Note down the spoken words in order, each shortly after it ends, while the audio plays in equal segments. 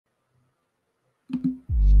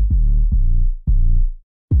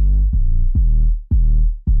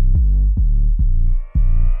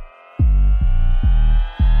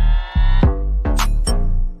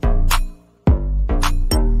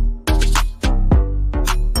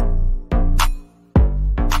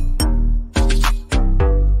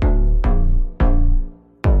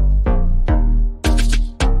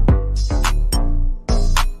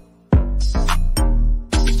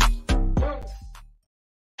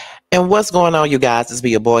And what's going on, you guys? It's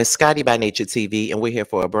be your boy Scotty by Nature TV, and we're here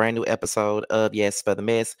for a brand new episode of Yes for the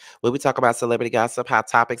Mess, where we talk about celebrity gossip, hot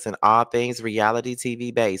topics, and all things reality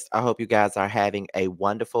TV based. I hope you guys are having a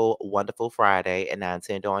wonderful, wonderful Friday, and I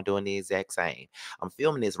intend on doing the exact same. I'm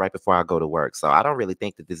filming this right before I go to work, so I don't really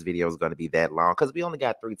think that this video is going to be that long because we only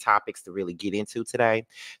got 3 topics to really get into today.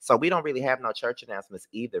 So we don't really have no church announcements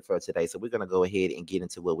either for today. So we're going to go ahead and get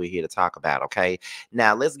into what we're here to talk about, okay?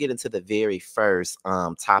 Now let's get into the very first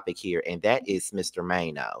topic here, and that is Mr.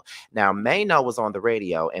 Mano. Now, Mano was on the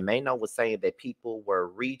radio, and Mano was saying that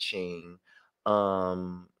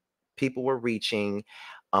um, people were reaching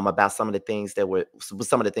about some of the things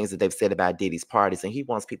that they've said about Diddy's parties, and he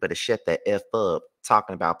wants people to shut the F up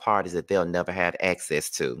talking about parties that they'll never have access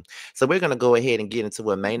to. So we're gonna go ahead and get into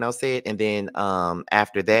what Mano said, and then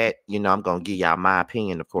after that, I'm gonna give y'all my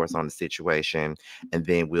opinion, of course, on the situation, and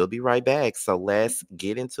then we'll be right back. So let's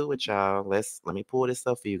get into it, y'all. Let me pull this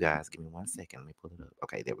up for you guys. Give me 1 second. Let me pull it up.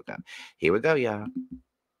 Okay, there we go. Here we go, y'all.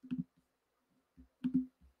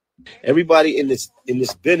 Everybody in this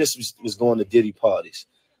business was going to Diddy parties.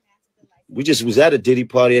 We just was at a Diddy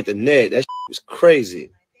party at the Ned. That was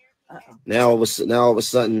crazy. Now all of a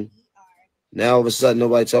sudden,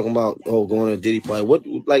 nobody talking about going to a Diddy party. What,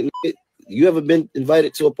 like, you ever been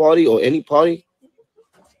invited to a party or any party?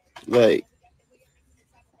 Like,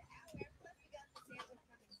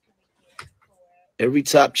 every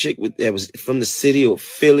top chick that was from the city or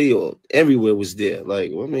Philly or everywhere was there.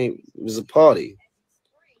 Like, I mean, it was a party.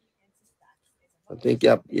 I think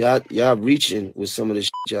y'all reaching with some of the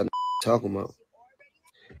shit y'all talking about.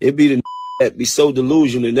 It be the that be so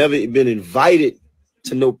delusional, never been invited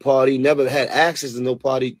to no party, never had access to no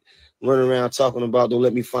party, running around talking about, don't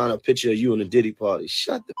let me find a picture of you in a Diddy party.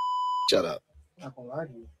 Shut up. Not gonna lie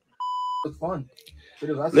to you. It's fun.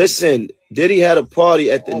 Listen, Diddy had a party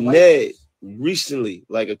at the Ned recently,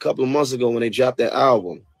 like a couple of months ago when they dropped that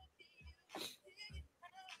album.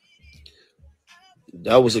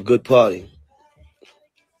 That was a good party.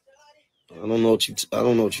 I don't know what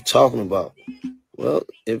you're talking about. Well,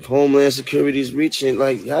 if Homeland Security is reaching,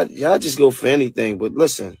 like, y'all just go for anything. But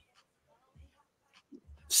listen,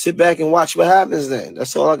 sit back and watch what happens then.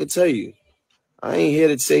 That's all I can tell you. I ain't here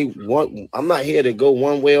to say one. I'm not here to go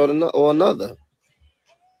one way or another.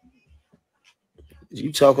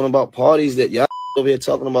 You talking about parties that y'all over here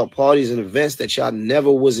talking about parties and events that y'all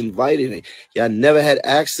never was invited in. Y'all never had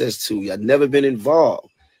access to. Y'all never been involved.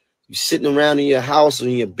 You sitting around in your house or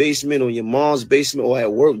in your basement or your mom's basement or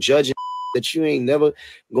at work judging that you ain't never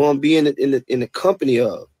gonna be in the company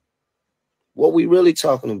of. What we really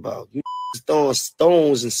talking about? You throwing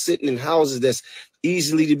stones and sitting in houses that's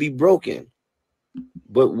easily to be broken.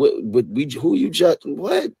 But who you judge?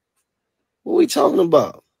 What are we talking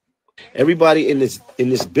about? Everybody in this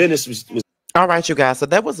business was. All right, you guys. So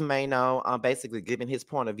that was Mano basically giving his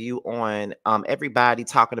point of view on everybody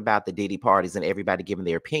talking about the Diddy parties and everybody giving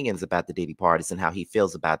their opinions about the Diddy parties and how he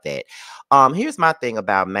feels about that. Here's my thing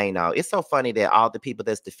about Mano. It's so funny that all the people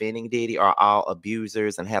that's defending Diddy are all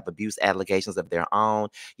abusers and have abuse allegations of their own.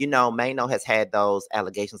 Mano has had those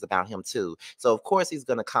allegations about him too. So of course he's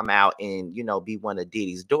gonna come out and be one of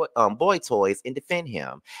Diddy's boy toys and defend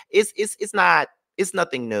him. It's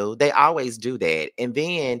nothing new. They always do that. And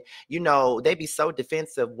then, they be so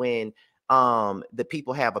defensive when the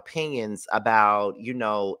people have opinions about,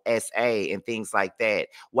 SA and things like that.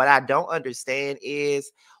 What I don't understand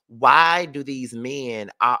is, why do these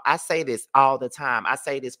men, I say this all the time, I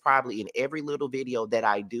say this probably in every little video that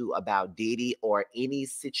I do about Diddy or any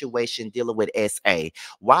situation dealing with SA.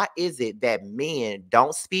 Why is it that men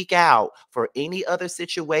don't speak out for any other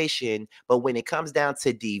situation, but when it comes down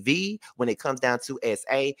to DV, when it comes down to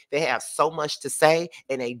SA, they have so much to say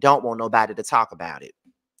and they don't want nobody to talk about it?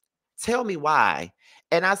 Tell me why.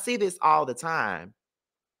 And I see this all the time.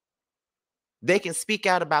 They can speak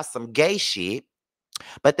out about some gay shit,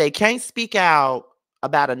 but they can't speak out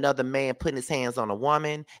about another man putting his hands on a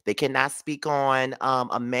woman. They cannot speak on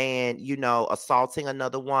a man, assaulting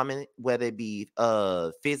another woman, whether it be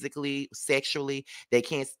physically, sexually. They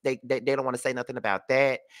can't. They don't want to say nothing about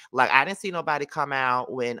that. Like, I didn't see nobody come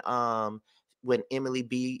out when Emily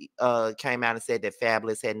B came out and said that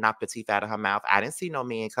Fabulous had knocked the teeth out of her mouth. I didn't see no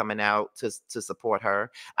men coming out to support her.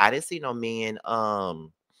 I didn't see no men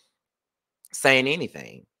saying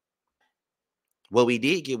anything. What we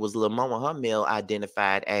did get was Lil Mama, her male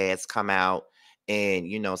identified ass, come out and,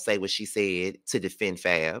 say what she said to defend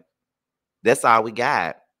Fab. That's all we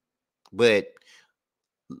got. But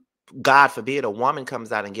God forbid a woman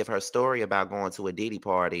comes out and give her story about going to a Diddy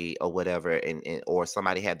party or whatever, and or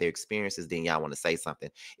somebody had their experiences, then y'all want to say something.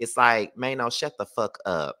 It's like, man, no, shut the fuck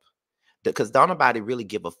up. Because don't nobody really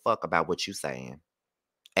give a fuck about what you saying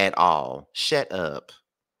at all. Shut up.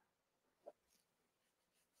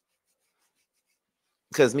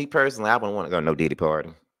 Because me personally, I wouldn't want to go to no Diddy party.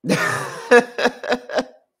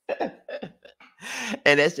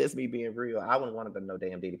 And that's just me being real. I wouldn't want to go to no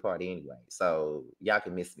damn Diddy party anyway. So y'all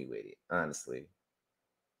can miss me with it, honestly.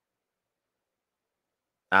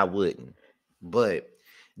 I wouldn't. But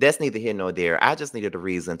that's neither here nor there. I just needed a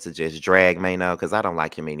reason to just drag Mano because I don't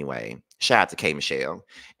like him anyway. Shout out to K Michelle.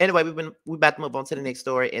 Anyway, we about to move on to the next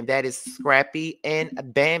story, and that is Scrappy and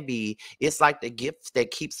Bambi. It's like the gift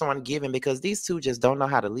that keeps on giving because these two just don't know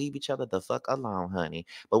how to leave each other the fuck alone, honey.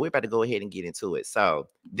 But we're about to go ahead and get into it. So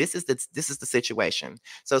this is the situation.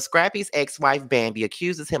 So Scrappy's ex-wife Bambi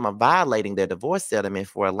accuses him of violating their divorce settlement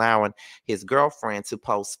for allowing his girlfriend to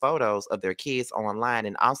post photos of their kids online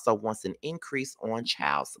and also wants an increase on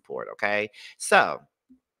child support. Okay, so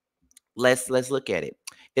let's look at it.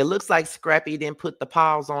 It looks like Scrappy didn't put the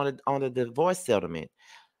pause on the divorce settlement.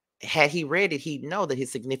 Had he read it, he'd know that his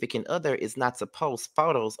significant other is not to post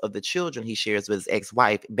photos of the children he shares with his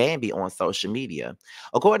ex-wife, Bambi, on social media.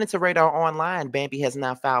 According to Radar Online, Bambi has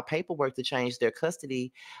now filed paperwork to change their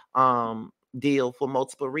custody deal for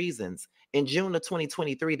multiple reasons. In June of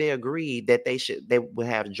 2023, they agreed that they would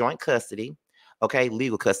have joint custody, okay,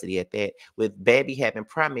 legal custody at that, with Bambi having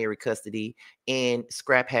primary custody and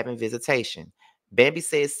Scrap having visitation. Bambi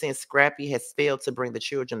says since Scrappy has failed to bring the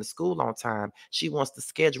children to school on time, she wants the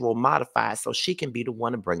schedule modified so she can be the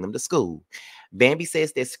one to bring them to school. Bambi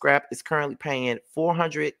says that Scrap is currently paying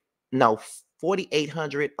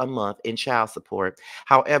 4,800 a month in child support.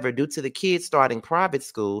 However, due to the kids starting private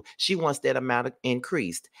school, she wants that amount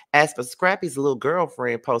increased. As for Scrappy's little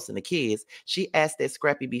girlfriend posting the kids, she asked that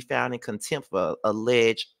Scrappy be found in contempt for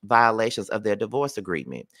alleged violations of their divorce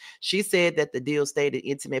agreement. She said that the deal stated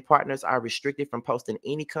intimate partners are restricted from posting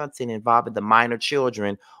any content involving the minor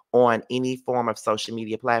children on any form of social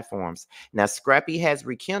media platforms. Now, Scrappy has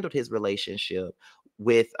rekindled his relationship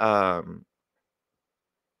with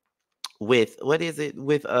what is it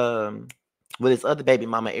with his other baby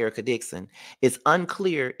mama Erica Dixon. It's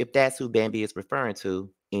unclear if that's who Bambi is referring to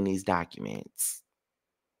in these documents.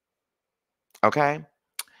 Okay.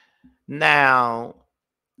 Now,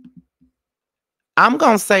 I'm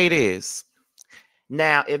gonna say this.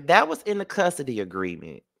 Now, if that was in the custody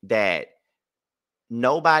agreement that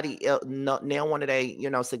nobody else, no one of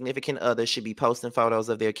their, significant others should be posting photos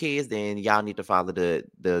of their kids, then y'all need to follow the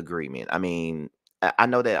agreement. I mean, I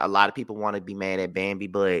know that a lot of people want to be mad at Bambi,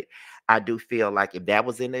 but I do feel like if that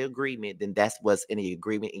was in the agreement, then that's what's in the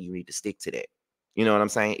agreement, and you need to stick to that. You know what I'm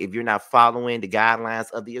saying? If you're not following the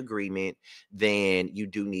guidelines of the agreement, then you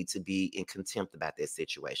do need to be in contempt about that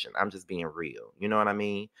situation. I'm just being real. You know what I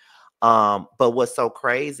mean? But what's so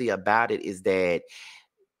crazy about it is that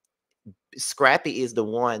Scrappy is the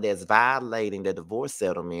one that's violating the divorce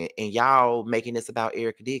settlement, and y'all making this about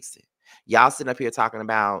Erica Dixon. Y'all sitting up here talking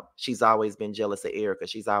about she's always been jealous of Erica.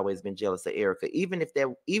 She's always been jealous of Erica. Even if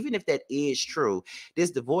that is true,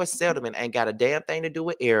 this divorce settlement ain't got a damn thing to do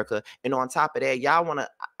with Erica. And on top of that, y'all wanna.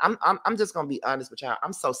 I'm just gonna be honest with y'all.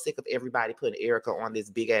 I'm so sick of everybody putting Erica on this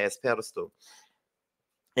big ass pedestal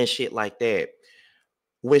and shit like that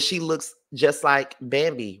when she looks just like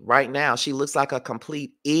Bambi right now. She looks like a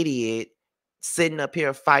complete idiot sitting up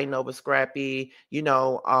here fighting over Scrappy,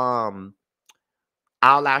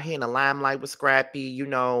 all out here in the limelight with Scrappy,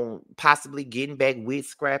 possibly getting back with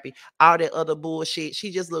Scrappy, all that other bullshit.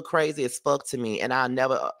 She just look crazy as fuck to me. And I'll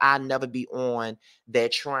never be on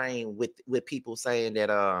that train with people saying that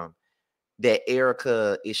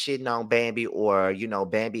Erica is shitting on Bambi, or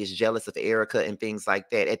Bambi is jealous of Erica and things like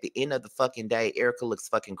that. At the end of the fucking day, Erica looks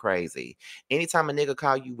fucking crazy. Anytime a nigga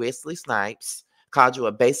call you Wesley Snipes, called you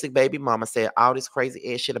a basic baby mama, said all this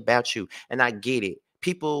crazy ass shit about you, and I get it.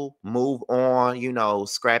 People move on,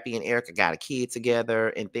 Scrappy and Erica got a kid together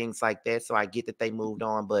and things like that. So I get that they moved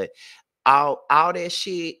on, but all that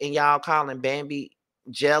shit and y'all calling Bambi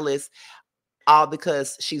jealous all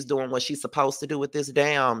because she's doing what she's supposed to do with this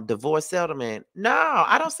damn divorce settlement. No,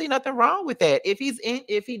 I don't see nothing wrong with that. If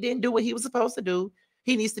he didn't do what he was supposed to do,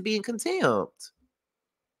 he needs to be in contempt.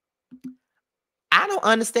 I don't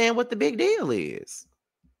understand what the big deal is.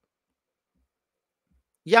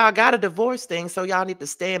 Y'all got a divorce thing, so y'all need to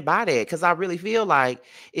stand by that. Because I really feel like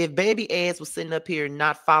if baby ass was sitting up here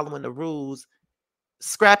not following the rules,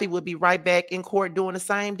 Scrappy would be right back in court doing the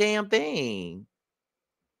same damn thing.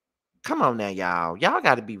 Come on now, y'all. Y'all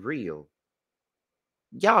got to be real.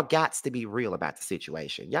 Y'all got to be real about the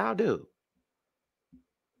situation. Y'all do.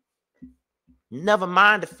 Never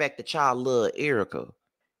mind the fact that y'all love Erica.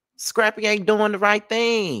 Scrappy ain't doing the right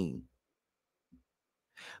thing.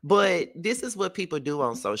 But this is what people do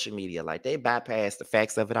on social media. Like they bypass the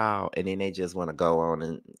facts of it all and then they just want to go on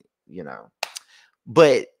and, you know.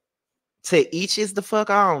 But to each is the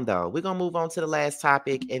fuck on, though. We're gonna move on to the last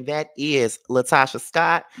topic, and that is Latocha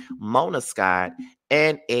Scott, Mona Scott,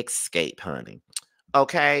 and Xscape, honey.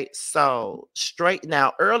 Okay, so straight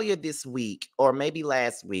now, earlier this week, or maybe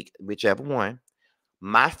last week, whichever one,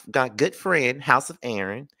 my got good friend, House of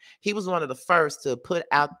Aaron, he was one of the first to put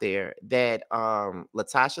out there that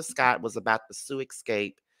Latocha Scott was about to sue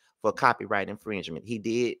Xscape for copyright infringement. He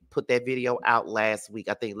did put that video out last week,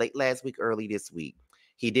 I think late last week, early this week.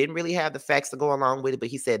 He didn't really have the facts to go along with it, but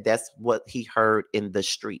he said that's what he heard in the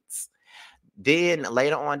streets. Then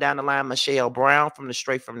later on down the line, Michelle Brown from the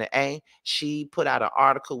Straight from the A, she put out an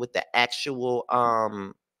article with the actual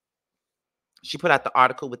she put out the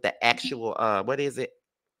article with the actual what is it?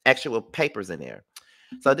 Actual papers in there.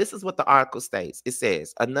 So this is what the article states. It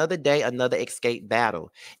says, another day, another Xscape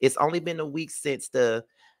battle. It's only been a week since the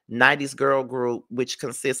 90s girl group, which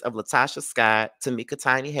consists of Latocha Scott, Tamika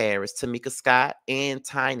Tiny Harris, Tamika Scott, and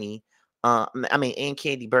and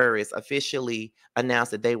Candy Burris officially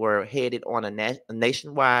announced that they were headed on a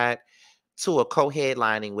nationwide tour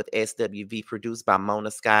co-headlining with SWV, produced by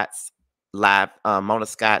Mona Scott's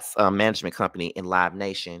management company in Live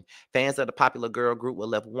Nation. Fans of the popular girl group were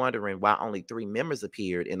left wondering why only 3 members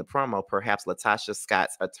appeared in the promo. Perhaps Latocha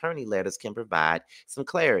Scott's attorney letters can provide some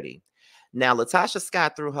clarity. Now, Latocha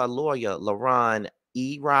Scott, through her lawyer, LaRon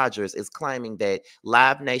E. Rogers, is claiming that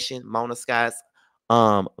Live Nation, Mona Scott's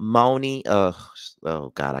Moni, oh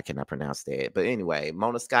God, I cannot pronounce that. But anyway,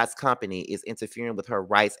 Mona Scott's company is interfering with her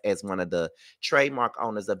rights as one of the trademark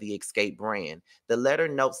owners of the Xscape brand. The letter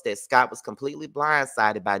notes that Scott was completely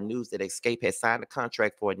blindsided by news that Xscape had signed a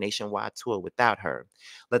contract for a nationwide tour without her.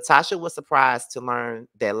 Latasha was surprised to learn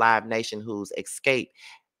that Live Nation, whom Xscape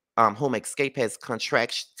has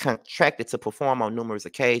contracted to perform on numerous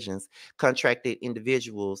occasions, contracted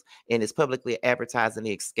individuals, and is publicly advertising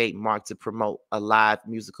the Xscape mark to promote a live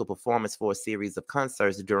musical performance for a series of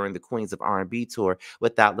concerts during the Queens of R&B tour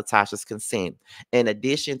without Latasha's consent. In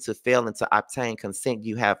addition to failing to obtain consent,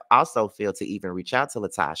 you have also failed to even reach out to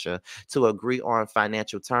Latasha to agree on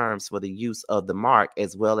financial terms for the use of the mark,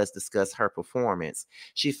 as well as discuss her performance.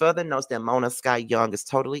 She further notes that Mona Scott Young is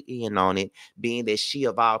totally in on it, being that she,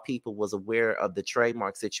 of all people, was aware of the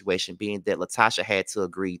trademark situation, being that Latasha had to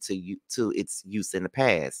agree to its use in the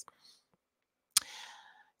past.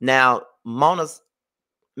 Now, Mona's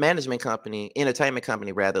management company, entertainment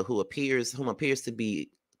company rather, whom appears to be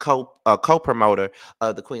co-promoter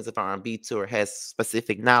of the Queens of R&B tour, has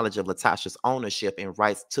specific knowledge of Latasha's ownership and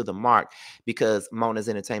rights to the mark, because Mona's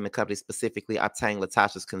entertainment company specifically obtained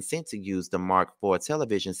Latasha's consent to use the mark for a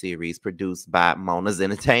television series produced by Mona's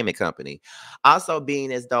entertainment company. Also,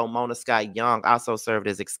 being as though Mona Scott Young also served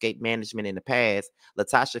as Xscape management in the past,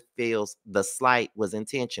 Latasha feels the slight was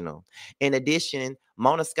intentional. In addition,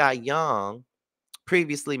 Mona Scott Young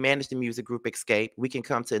previously managed the music group Xscape. We can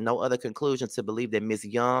come to no other conclusion to believe that Ms.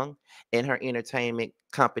 Young and her entertainment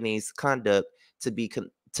company's conduct to be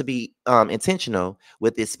intentional,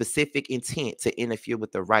 with its specific intent to interfere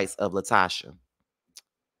with the rights of Latasha.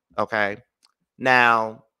 Okay.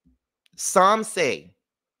 Now, some say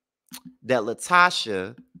that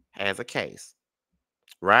Latasha has a case,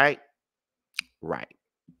 right? Right.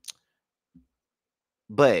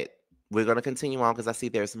 But we're going to continue on because I see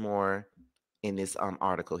there's more in this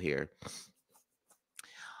article here.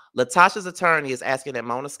 Latasha's attorney is asking that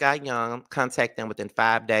Mona Scott Young contact them within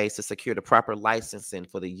 5 days to secure the proper licensing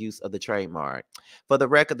for the use of the trademark. For the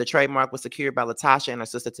record, the trademark was secured by Latasha and her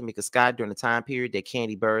sister Tamika Scott during the time period that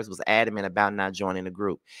Candy Burris was adamant about not joining the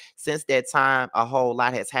group. Since that time, a whole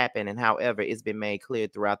lot has happened, and however, it's been made clear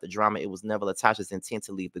throughout the drama it was never Latasha's intent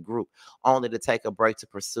to leave the group, only to take a break to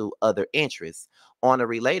pursue other interests. On a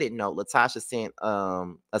related note, Latasha sent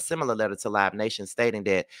a similar letter to Live Nation stating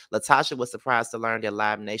that Latasha was surprised to learn that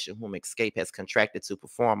Live Nation, whom Xscape has contracted to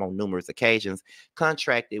perform on numerous occasions,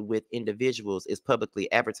 contracted with individuals, is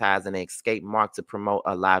publicly advertising an Xscape mark to promote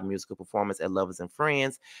a live musical performance at Lovers and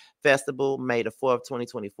Friends Festival, May the 4th,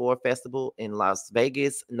 2024 festival in Las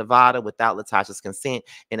Vegas, Nevada, without Latasha's consent.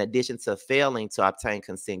 In addition to failing to obtain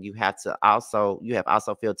consent, you have also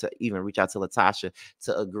failed to even reach out to Latasha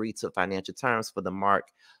to agree to financial terms for the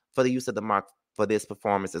use of the mark for this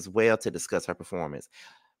performance, as well to discuss her performance.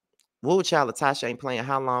 Woo child, Latasha ain't playing.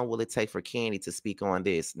 How long will it take for Candy to speak on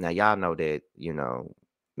this? Now, y'all know that,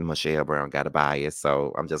 Michelle Brown got a bias,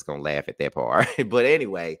 so I'm just gonna laugh at that part. But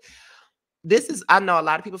anyway, I know a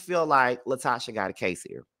lot of people feel like Latasha got a case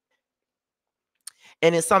here.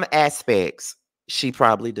 And in some aspects, she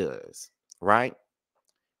probably does, right?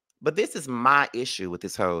 But this is my issue with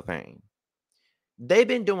this whole thing. They've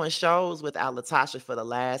been doing shows without Latasha for the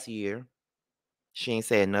last year. She ain't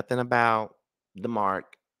said nothing about the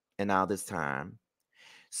mark in all this time.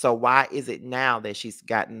 So why is it now that she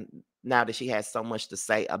has so much to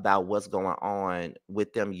say about what's going on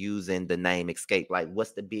with them using the name Escape? Like,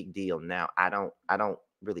 what's the big deal now? I don't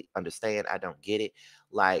really understand. I don't get it.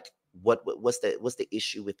 Like, what's the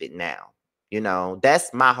issue with it now?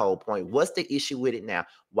 That's my whole point. What's the issue with it now?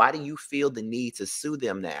 Why do you feel the need to sue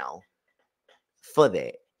them now for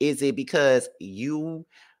that? Is it because you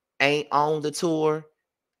ain't on the tour?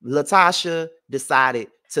 Latasha decided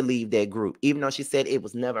to leave that group, even though she said it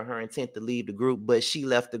was never her intent to leave the group, but she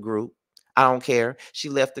left the group. I don't care. She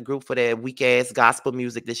left the group for that weak ass gospel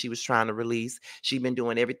music that she was trying to release. She been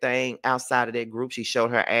doing everything outside of that group. She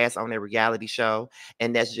showed her ass on that reality show,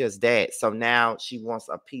 and that's just that. So now she wants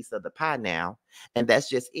a piece of the pie now, and that's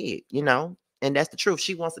just it. And that's the truth.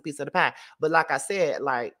 She wants a piece of the pie. But like I said,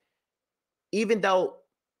 like, even though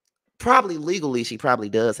probably legally she probably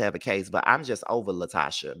does have a case, but I'm just over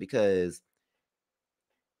Latasha because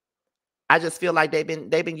I just feel like they've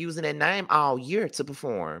been using that name all year to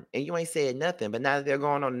perform, and you ain't said nothing. But now that they're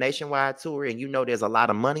going on a nationwide tour, and there's a lot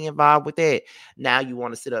of money involved with that, now you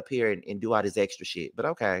want to sit up here and do all this extra shit. But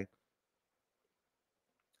okay,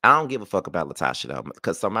 I don't give a fuck about Latasha though,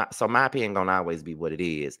 because so my opinion gonna always be what it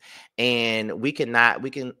is, and I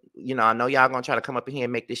know y'all gonna try to come up in here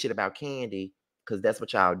and make this shit about Candy, because that's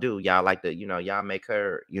what y'all do. Y'all like to y'all make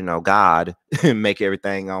her God and make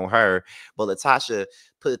everything on her, but Latasha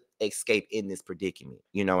put Escape in this predicament.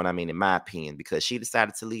 You know what I mean? In my opinion, because she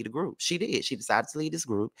decided to lead a group. She did. She decided to lead this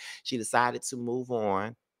group. She decided to move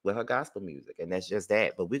on with her gospel music, and that's just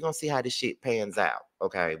that. But we're gonna see how this shit pans out.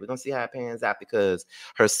 Okay, we're gonna see how it pans out because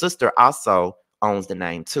her sister also owns the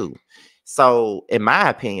name too. So, in my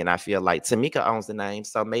opinion, I feel like Tamika owns the name.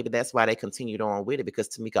 So maybe that's why they continued on with it, because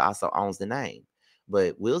Tamika also owns the name.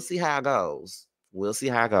 But we'll see how it goes. We'll see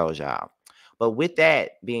how it goes, y'all. But with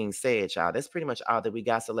that being said, y'all, that's pretty much all that we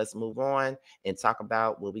got. So let's move on and talk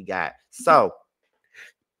about what we got. So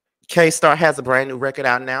K-Star has a brand new record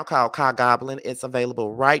out now called Car Goblin. It's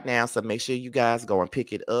available right now. So make sure you guys go and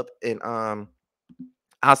pick it up. And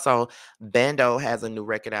also, Bando has a new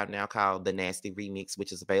record out now called The Nasty Remix,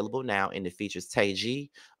 which is available now, and it features Tay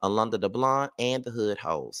G, Alonda the Blonde, and the Hood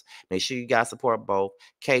Hoes. Make sure you guys support both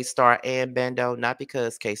K-Star and Bando, not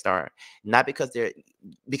because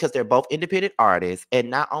they're both independent artists,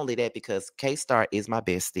 and not only that, because K-Star is my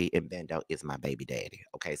bestie and Bando is my baby daddy.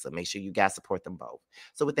 Okay, so make sure you guys support them both.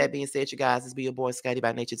 So with that being said, you guys, this be your boy Scotty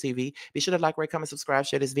by Nature TV. Be sure to like, rate, comment, subscribe,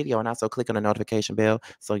 share this video, and also click on the notification bell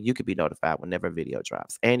so you can be notified whenever a video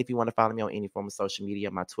drops. And if you want to follow me on any form of social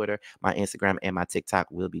media, my Twitter, my Instagram, and my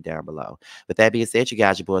TikTok will be down below. With that being said, you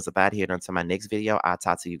guys, your boys are out here. And until my next video, I'll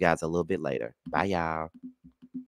talk to you guys a little bit later. Bye, y'all.